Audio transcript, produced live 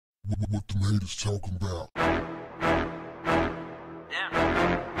what the haters talking about.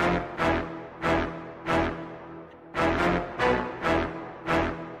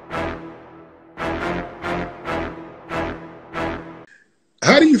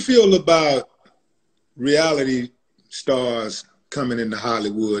 How do you feel about reality stars coming into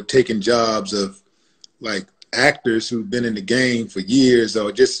Hollywood, taking jobs of like actors who've been in the game for years,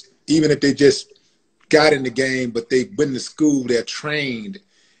 or just even if they just got in the game, but they've been to school, they're trained,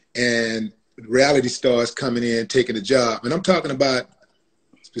 and reality stars coming in, taking a job? And I'm talking about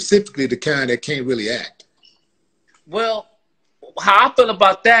specifically the kind that can't really act. Well, how I feel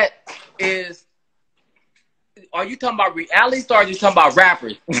about that is, are you talking about reality stars or are you talking about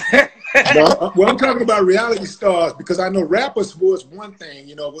rappers? Well, I'm talking about reality stars because I know rappers was one thing,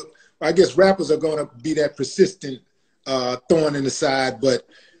 you know. I guess rappers are going to be that persistent thorn in the side. But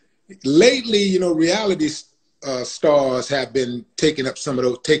lately, you know, reality stars have been taking some of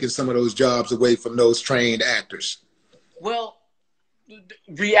those jobs away from those trained actors. Well,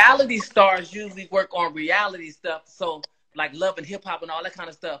 reality stars usually work on reality stuff. So like Love and Hip Hop and all that kind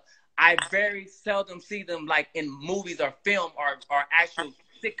of stuff. I very seldom see them like in movies or film or actual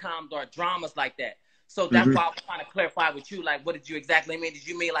sitcoms or dramas like that. So that's why I was trying to clarify with you, like, what did you exactly mean? Did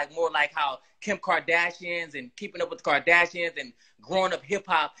you mean like more like how Kim Kardashians and Keeping Up with the Kardashians and Growing Up Hip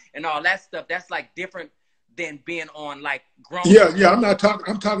Hop and all that stuff? That's like different than being on like grown. Yeah.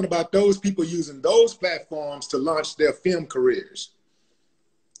 I'm talking about those people using those platforms to launch their film careers.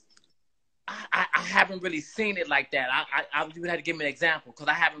 I haven't really seen it like that. You would have to give me an example because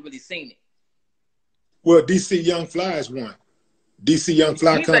I haven't really seen it. Well, DC Young Fly is one. DC Young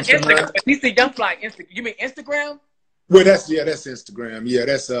Fly comes to mind. DC Young Fly, you mean Instagram? Well, that's Instagram. Yeah,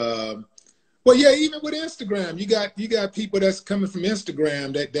 that's well, yeah, even with Instagram, you got people that's coming from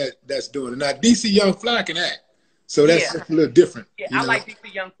Instagram that's doing it. Now, DC Young Fly can act, so that's a little different. Yeah, I like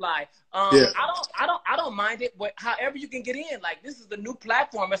DC Young Fly. Yeah. I don't mind it, but however you can get in, like this is the new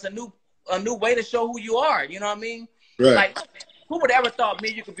platform. It's a new way to show who you are. You know what I mean? Right. Like, who would ever thought me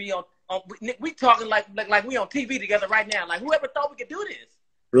you could be on we talking like we on TV together right now. Like, whoever thought we could do this?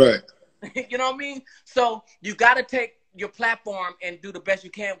 Right. You know what I mean? So you got to take your platform and do the best you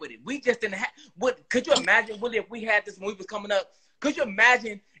can with it. We just didn't have. Could you imagine, Willie, if we had this when we was coming up? Could you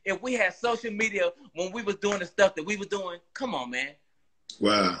imagine if we had social media when we was doing the stuff that we were doing? Come on, man.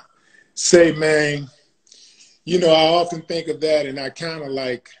 Wow. Say, man, you know, I often think of that, and I kind of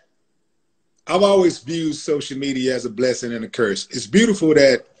like. I've always viewed social media as a blessing and a curse. It's beautiful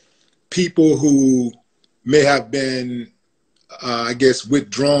that people who may have been, I guess,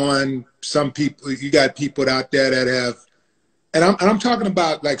 withdrawn, some people, you got people out there that have, and I'm talking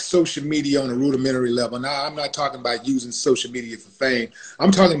about like social media on a rudimentary level. Now, I'm not talking about using social media for fame.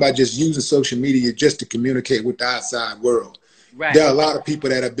 I'm talking about just using social media just to communicate with the outside world. Right. There are a lot of people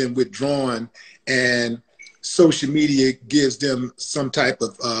that have been withdrawn, and social media gives them some type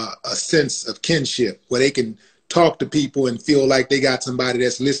of a sense of kinship where they can talk to people and feel like they got somebody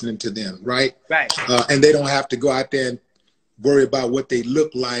that's listening to them, right? Right. And they don't have to go out there and worry about what they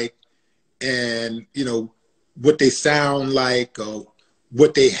look like and, you know, what they sound like or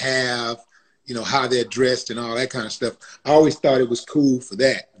what they have, you know, how they're dressed and all that kind of stuff. I always thought it was cool for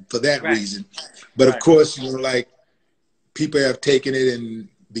that right. reason. But of course, you know, like people have taken it and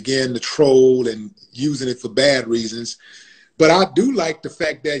began to troll and using it for bad reasons. But I do like the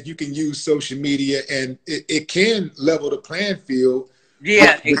fact that you can use social media and it can level the playing field.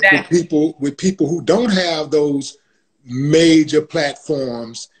 Yeah, exactly. With people who don't have those major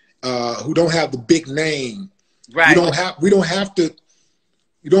platforms, who don't have the big name. Right. You don't have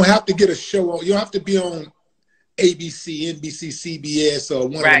to get a show on. You don't have to be on ABC, NBC, CBS, or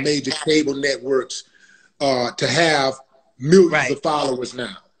one of the major cable networks to have millions of followers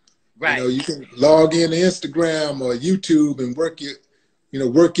now. Right. You know, you can log in to Instagram or YouTube and work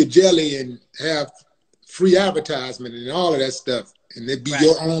your jelly and have free advertisement and all of that stuff, and it'd be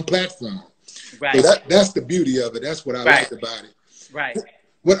your own platform. Right. So that's the beauty of it. That's what I like about it. Right.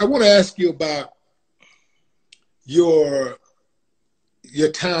 What I want to ask you about your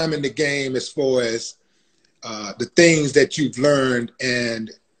time in the game as far as the things that you've learned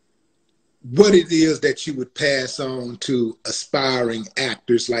and what it is that you would pass on to aspiring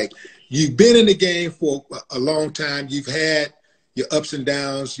actors. Like, you've been in the game for a long time. You've had your ups and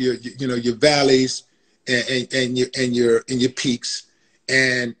downs, your valleys and your peaks.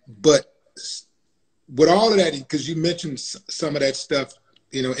 But with all of that, because you mentioned some of that stuff,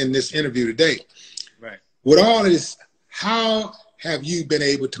 you know, in this interview today. Right. With all of this, how have you been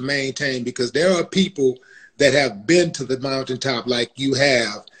able to maintain? Because there are people that have been to the mountaintop like you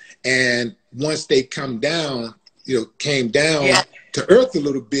have, and once they came down, to earth a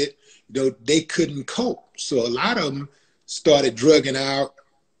little bit, you know, they couldn't cope. So a lot of them started drugging out,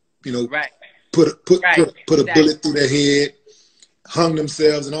 you know, put a bullet through their head, hung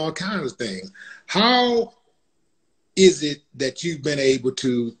themselves, and all kinds of things. How is it that you've been able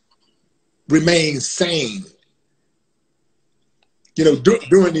to remain sane, you know,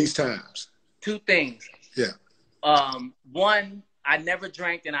 during these times? Two things. Yeah. One, I never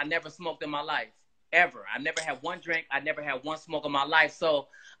drank and I never smoked in my life, ever. I never had one drink. I never had one smoke in my life. So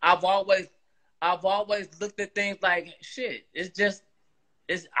I've always looked at things like, shit,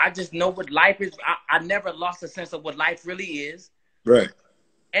 I just know what life is. I never lost a sense of what life really is. Right.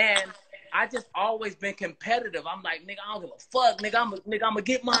 And I just always been competitive. I'm like, nigga, I don't give a fuck. Nigga, I'm gonna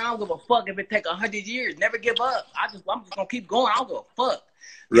get mine. I don't give a fuck if it take 100 years. Never give up. I'm just gonna keep going. I don't give a fuck.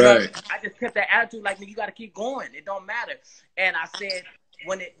 You know, I just kept that attitude like, nigga, you gotta keep going. It don't matter. And I said,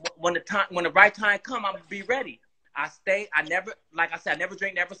 when the right time come, I'm gonna be ready. I never, like I said, I never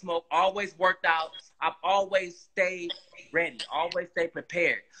drink, never smoke, always worked out. I've always stayed ready, always stay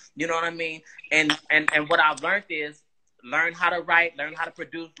prepared. You know what I mean? And what I've learned is learn how to write, learn how to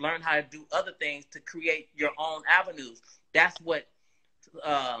produce, learn how to do other things to create your own avenues. That's what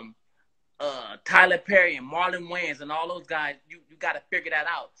Tyler Perry and Marlon Wayans and all those guys, you got to figure that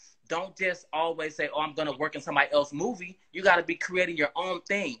out. Don't just always say, oh, I'm going to work in somebody else's movie. You got to be creating your own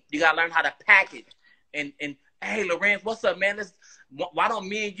thing. You got to learn how to package. And hey, Lorenz, what's up, man? Why don't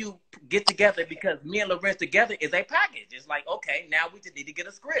me and you get together? Because me and Lorenz together is a package. It's like, okay, now we just need to get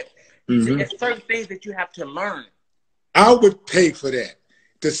a script. There's certain things that you have to learn. I would pay for that.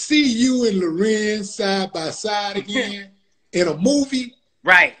 To see you and Lorenz side by side again in a movie.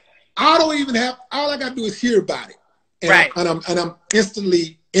 Right. I don't even have, all I got to do is hear about it. And I'm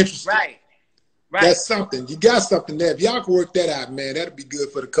instantly interested. Right. That's something. You got something there. If y'all can work that out, man, that'd be good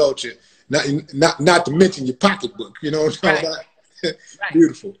for the culture. Not to mention your pocketbook. You know what I'm talking about?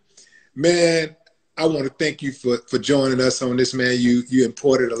 Beautiful. Man, I want to thank you for joining us on this, man. You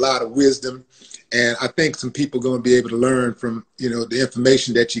imparted a lot of wisdom. And I think some people are going to be able to learn from, you know, the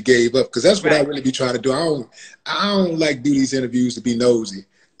information that you gave up. Because that's what I really be trying to do. I don't like do these interviews to be nosy.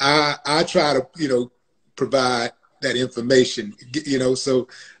 I try to, you know, provide that information, you know. So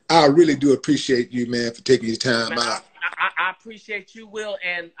I really do appreciate you, man, for taking your time out. I appreciate you, Will.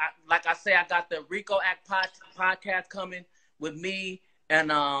 And like I say, I got the Rico Act podcast coming with me and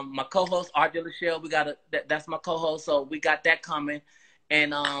my co-host, RJ Lachelle. That's my co-host. So we got that coming.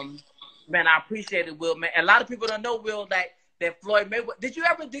 And, man, I appreciate it, Will, man. A lot of people don't know, Will, that Floyd Mayweather. Did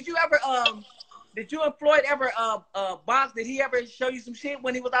you and Floyd ever box? Did he ever show you some shit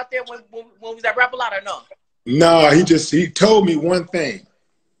when he was out there when we was at Rap A Lot or no? No, he told me one thing.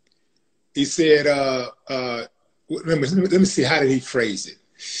 He said, let me see, how did he phrase it?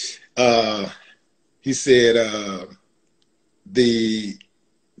 He said, the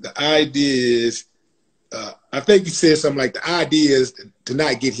idea is, I think he said something like, the idea is to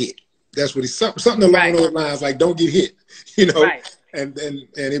not get hit. That's what something along those lines, like don't get hit, you know. And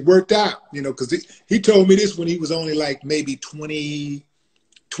it worked out, you know, because he told me this when he was only like maybe 23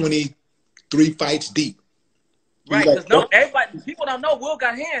 fights deep. Right, because people don't know Will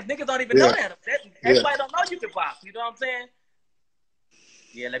got hands. Niggas don't even know that. Everybody don't know you can box. You know what I'm saying?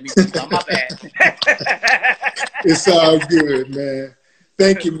 Yeah, let me see. My bad. It's all good, man.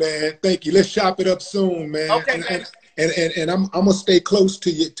 Thank you, man. Thank you. Let's chop it up soon, man. Okay, man. And I'm gonna stay close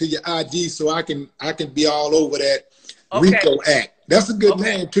to your IG so I can be all over that Rico Act. That's a good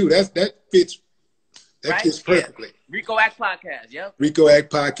name too. That fits perfectly. Yeah. Rico Act Podcast, yep. Rico Act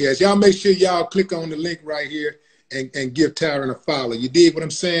Podcast. Y'all make sure y'all click on the link right here and give Tyrin a follow. You dig what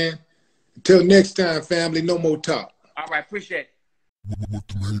I'm saying? Until next time, family, no more talk. All right, appreciate it. What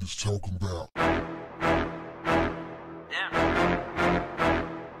the haters talking about?